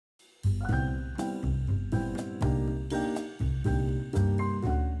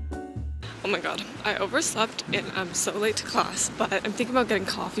my god, I overslept and I'm so late to class, but I'm thinking about getting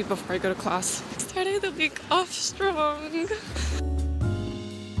coffee before I go to class. Starting the week off strong.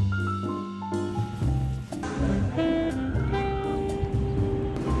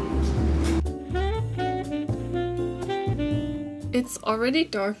 It's already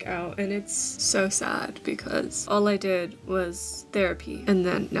dark out and it's so sad because all I did was therapy and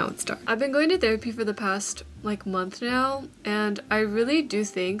then now it's dark. I've been going to therapy for the past like month now, and I really do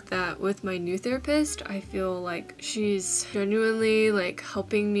think that with my new therapist, I feel like she's genuinely like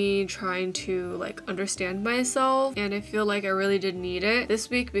helping me trying to like understand myself, and I feel like I really did need it this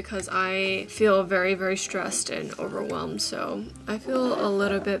week because I feel very stressed and overwhelmed. So I feel a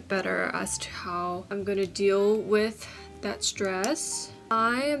little bit better as to how I'm gonna deal with that stress.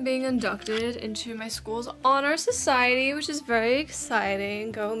 I am being inducted into my school's honor society, which is very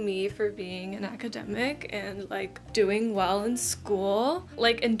exciting. Go me for being an academic and like doing well in school.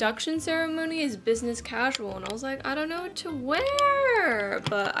 Like induction ceremony is business casual and I was like, I don't know what to wear,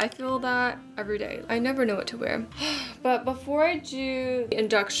 but I feel that every day. I never know what to wear. But before I do the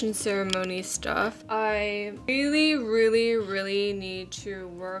induction ceremony stuff, I really need to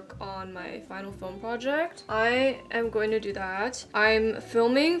work on my final film project. I am going to do that. I'm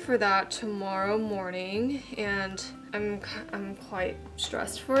filming for that tomorrow morning and I'm quite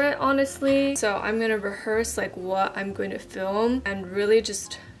stressed for it, honestly. So I'm gonna rehearse like what I'm going to film and really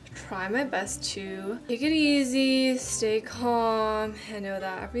just try my best to take it easy, stay calm, and know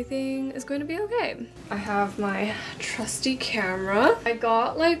that everything is going to be okay. I have my trusty camera. I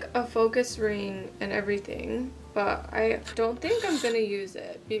got like a focus ring and everything, but I don't think I'm gonna use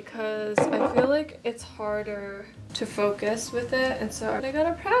it because I feel like it's harder to focus with it, and so I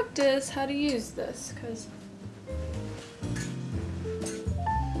gotta practice how to use this because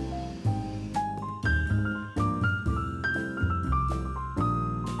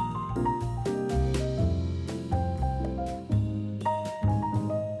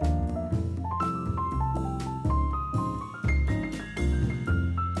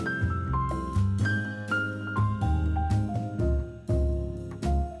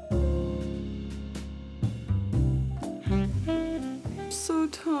so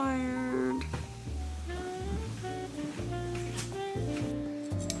tired.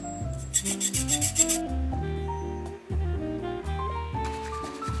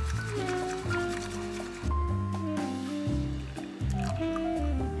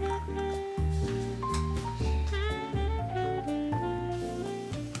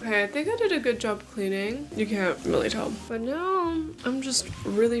 Okay, I think I did a good job cleaning. You can't really tell. But now, I'm just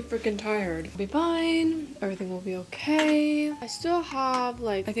really freaking tired. I'll be fine. Everything will be okay. I still have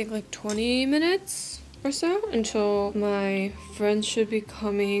like, I think like 20 minutes or so until my friends should be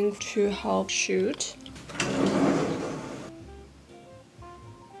coming to help shoot.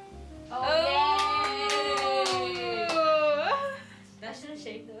 Oh! That shouldn't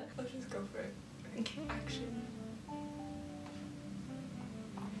shake though. Let's just go for it. Okay, action.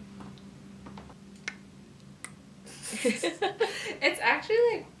 It's actually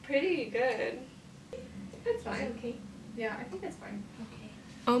like pretty good. It's fine. Okay. Yeah, I think it's fine. Okay.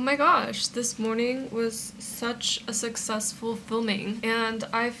 Oh my gosh, this morning was such a successful filming and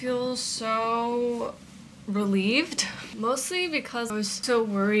I feel so relieved, mostly because I was so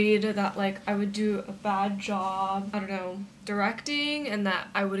worried that like I would do a bad job, I don't know, directing, and that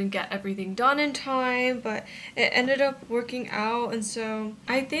I wouldn't get everything done in time, but it ended up working out, and so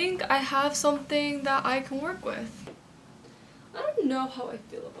I think I have something that I can work with. I don't know how I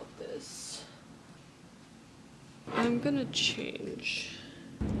feel about this. I'm gonna change.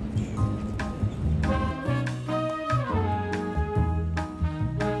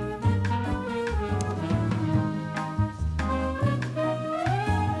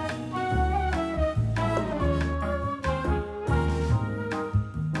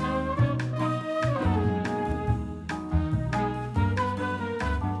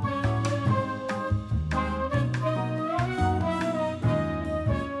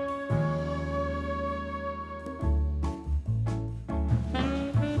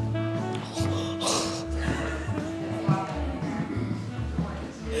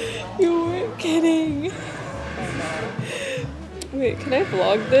 You weren't kidding. Wait, can I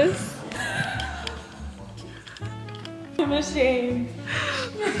vlog this? I'm ashamed.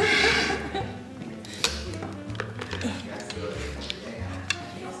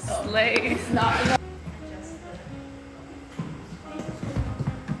 Slay. It's not enough.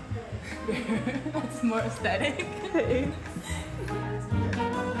 That's more aesthetic.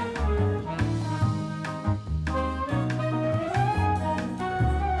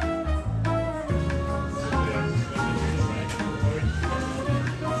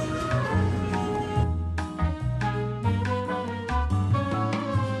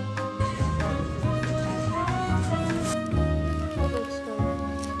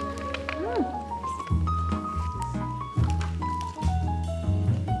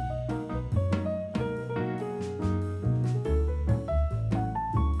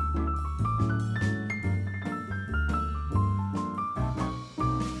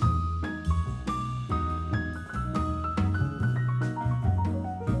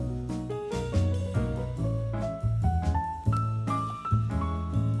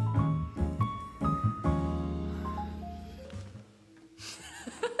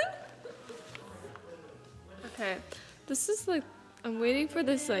 Okay, this is like, I'm waiting for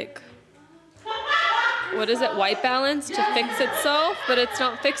this like, what is it, white balance to fix itself, but it's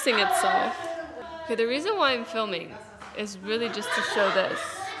not fixing itself. Okay, the reason why I'm filming is really just to show this.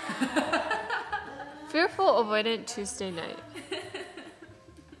 Fearful avoidant Tuesday night.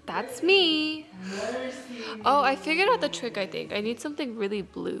 That's me. Oh, I figured out the trick, I think. I need something really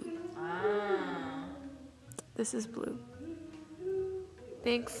blue. This is blue.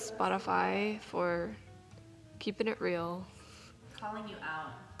 Thanks, Spotify, for keeping it real. Calling you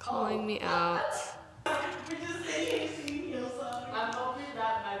out. Calling me out. You're just sitting here singing your song. I'm hoping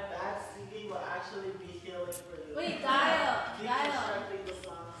that my bad singing will actually be healing for you. Wait, Dial. Deconstructing the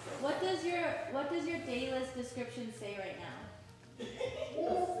song. What does your day list description say right now?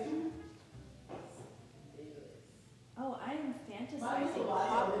 Oh, I'm fantasizing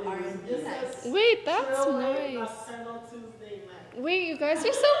pop R&B nights. Wait, that's nice. Wait, you guys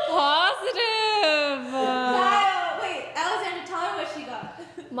are so positive. Dial. Wait, Alexandra, tell her what she got.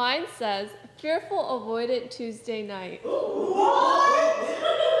 Mine says, fearful avoidant Tuesday night. What?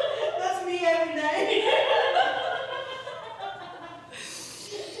 That's me every night.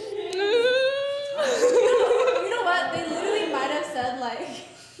 You know what? They literally might have said like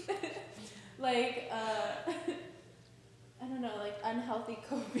I don't know, like unhealthy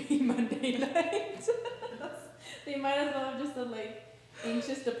coping Monday night. They might as well have just said like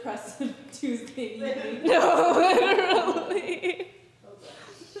anxious depressive Tuesday evening. No, literally.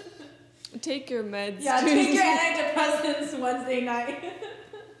 Take your meds. Yeah, Tuesday. take your antidepressants Wednesday night.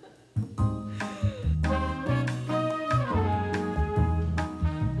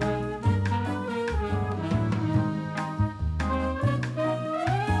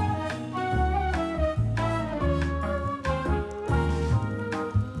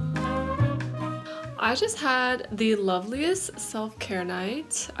 I just had the loveliest self-care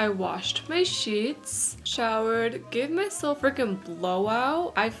night. I washed my sheets, showered, gave myself a freaking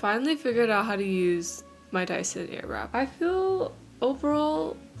blowout. I finally figured out how to use my Dyson Airwrap. I feel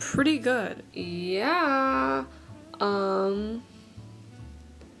overall pretty good. Yeah. Good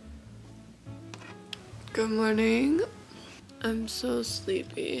morning. I'm so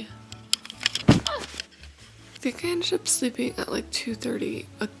sleepy. I think I ended up sleeping at like 2:30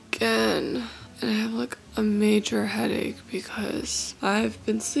 again. And I have like a major headache because I've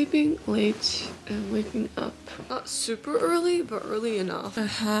been sleeping late and waking up not super early, but early enough. I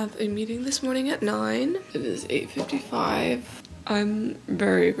have a meeting this morning at 9. It is 8:55. I'm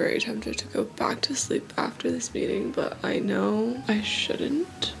very, very tempted to go back to sleep after this meeting, but I know I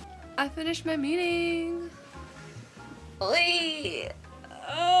shouldn't. I finished my meeting. I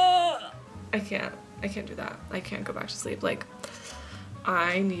can't do that. I can't go back to sleep. Like,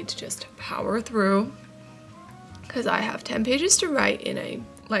 I need to just power through because I have 10 pages to write in a,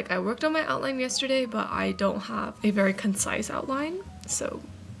 like, I worked on my outline yesterday, but I don't have a very concise outline. So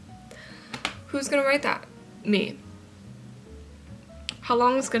who's gonna write that? Me. How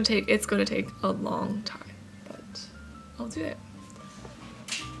long is it gonna take? It's gonna take a long time, but I'll do it.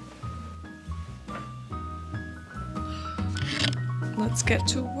 Let's get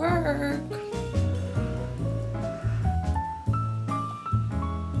to work.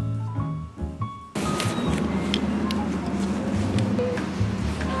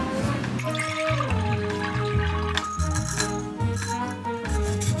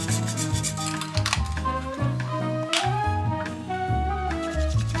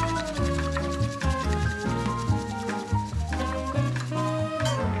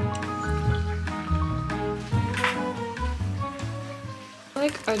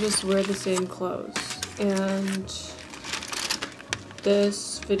 I just wear the same clothes, and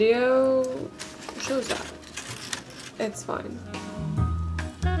this video shows that. It's fine.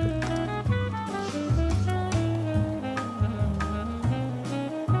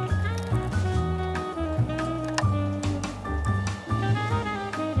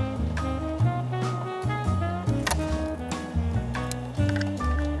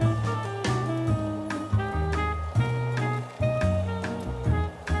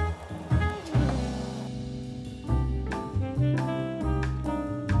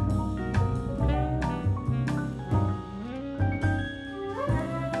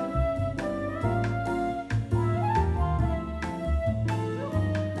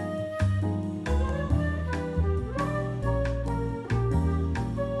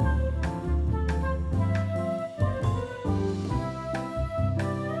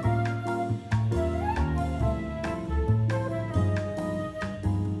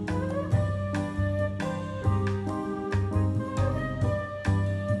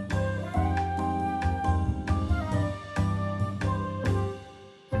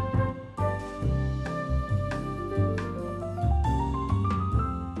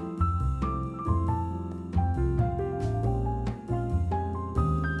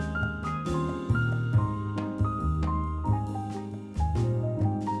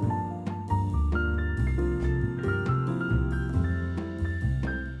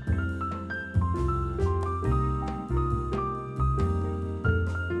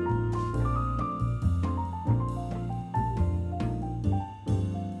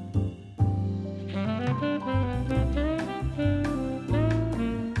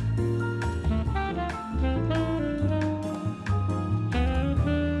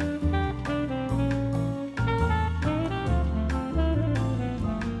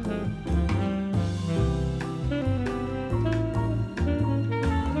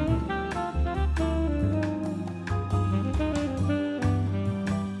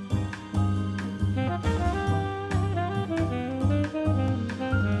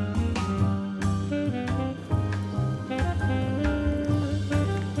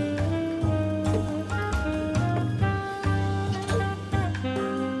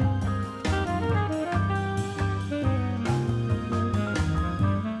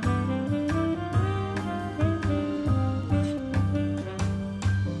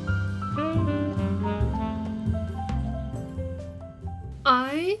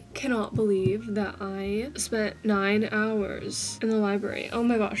 that I spent 9 hours in the library. Oh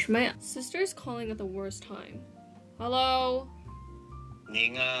my gosh, my sister's calling at the worst time. Hello?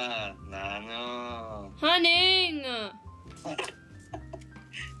 닝아, 나는. Honey!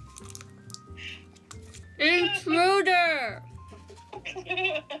 Intruder!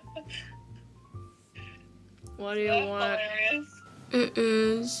 What do you want? Hilarious. It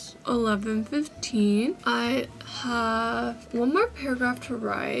is 11:15. I have one more paragraph to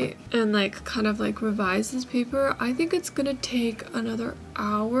write and like kind of like revise this paper. I think it's gonna take another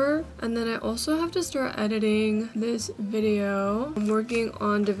hour, and then I also have to start editing this video. I'm working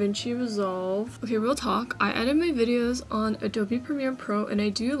on DaVinci Resolve. Okay, real talk. I edit my videos on Adobe Premiere Pro and I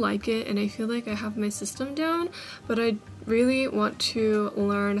do like it and I feel like I have my system down, but I really want to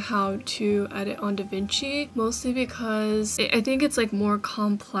learn how to edit on DaVinci, mostly because I think it's like more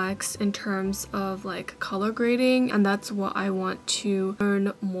complex in terms of like color grading, and that's what I want to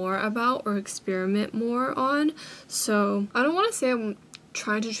learn more about or experiment more on. So I don't want to say I'm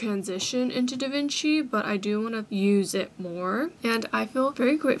trying to transition into DaVinci, but I do want to use it more, and I feel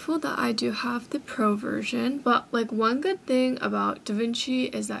very grateful that I do have the pro version. But like one good thing about DaVinci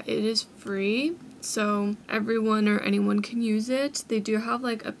is that it is free, so everyone or anyone can use it. They do have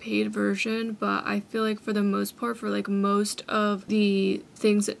like a paid version, but I feel like for the most part, for like most of the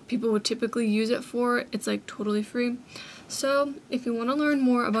things that people would typically use it for, it's like totally free. So if you want to learn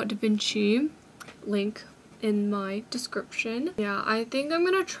more about DaVinci, link in my description. Yeah, I think I'm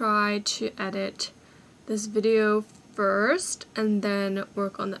gonna try to edit this video first and then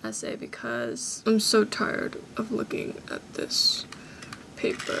work on the essay because I'm so tired of looking at this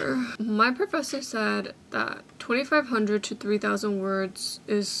paper. My professor said that 2,500 to 3,000 words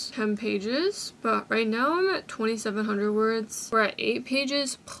is 10 pages, but right now I'm at 2,700 words. We're at 8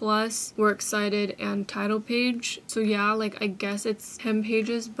 pages plus works cited and title page. So yeah, like I guess it's 10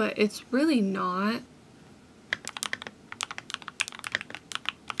 pages, but it's really not.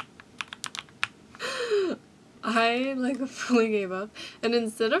 I like fully gave up, and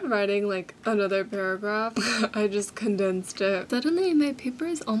instead of writing like another paragraph, I just condensed it. Suddenly my paper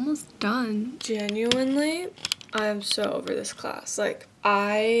is almost done. Genuinely, I am so over this class. Like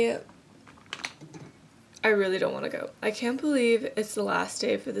I really don't want to go. I can't believe it's the last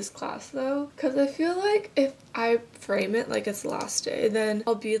day for this class though, because I feel like if I frame it like it's the last day, then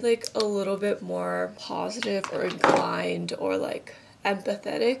I'll be like a little bit more positive or inclined or like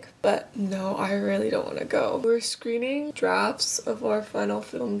empathetic, but no, I really don't want to go. We're screening drafts of our final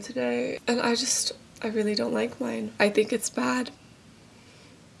film today, and I really don't like mine. I think it's bad.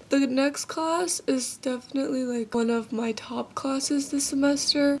 The next class is definitely like one of my top classes this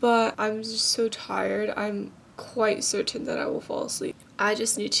semester, but I'm just so tired. I'm quite certain that I will fall asleep. I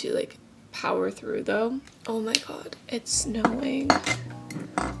just need to like power through though. Oh my god, it's snowing.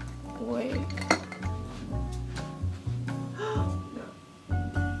 Wait.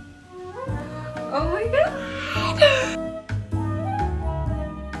 Oh my god!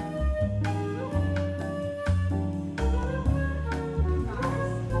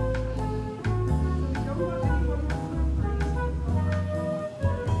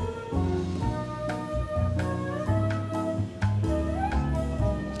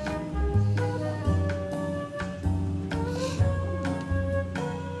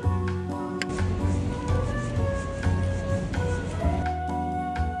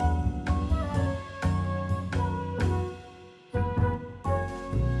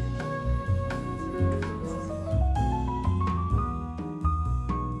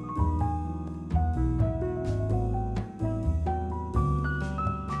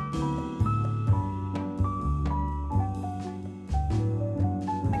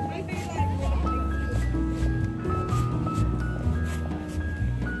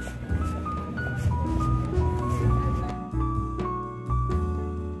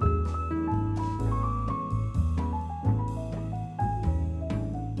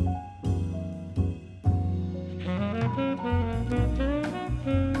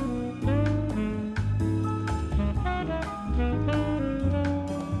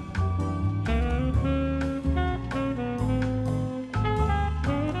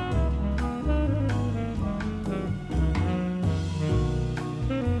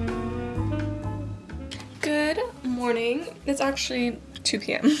 Morning. It's actually 2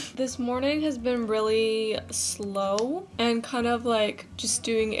 p.m. This morning has been really slow and kind of like just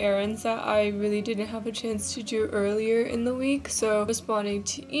doing errands that I really didn't have a chance to do earlier in the week. So responding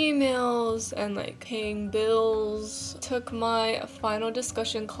to emails and like paying bills. Took my final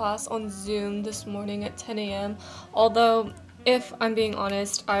discussion class on Zoom this morning at 10 a.m. Although If I'm being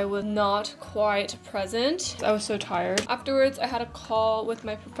honest, I was not quite present. I was so tired. Afterwards, I had a call with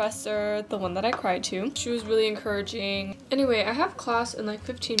my professor, the one that I cried to. She was really encouraging. Anyway, I have class in like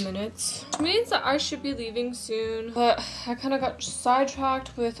 15 minutes, which means that I should be leaving soon. But I kind of got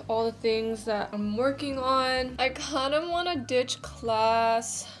sidetracked with all the things that I'm working on. I kind of want to ditch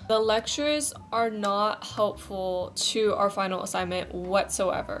class. The lectures are not helpful to our final assignment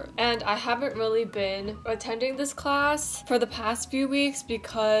whatsoever. And I haven't really been attending this class for the past few weeks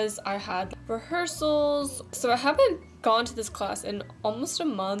because I had rehearsals. So I haven't gone to this class in almost a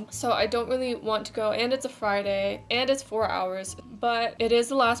month, so I don't really want to go, and it's a Friday and it's 4 hours, but it is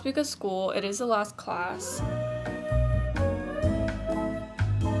the last week of school, it is the last class.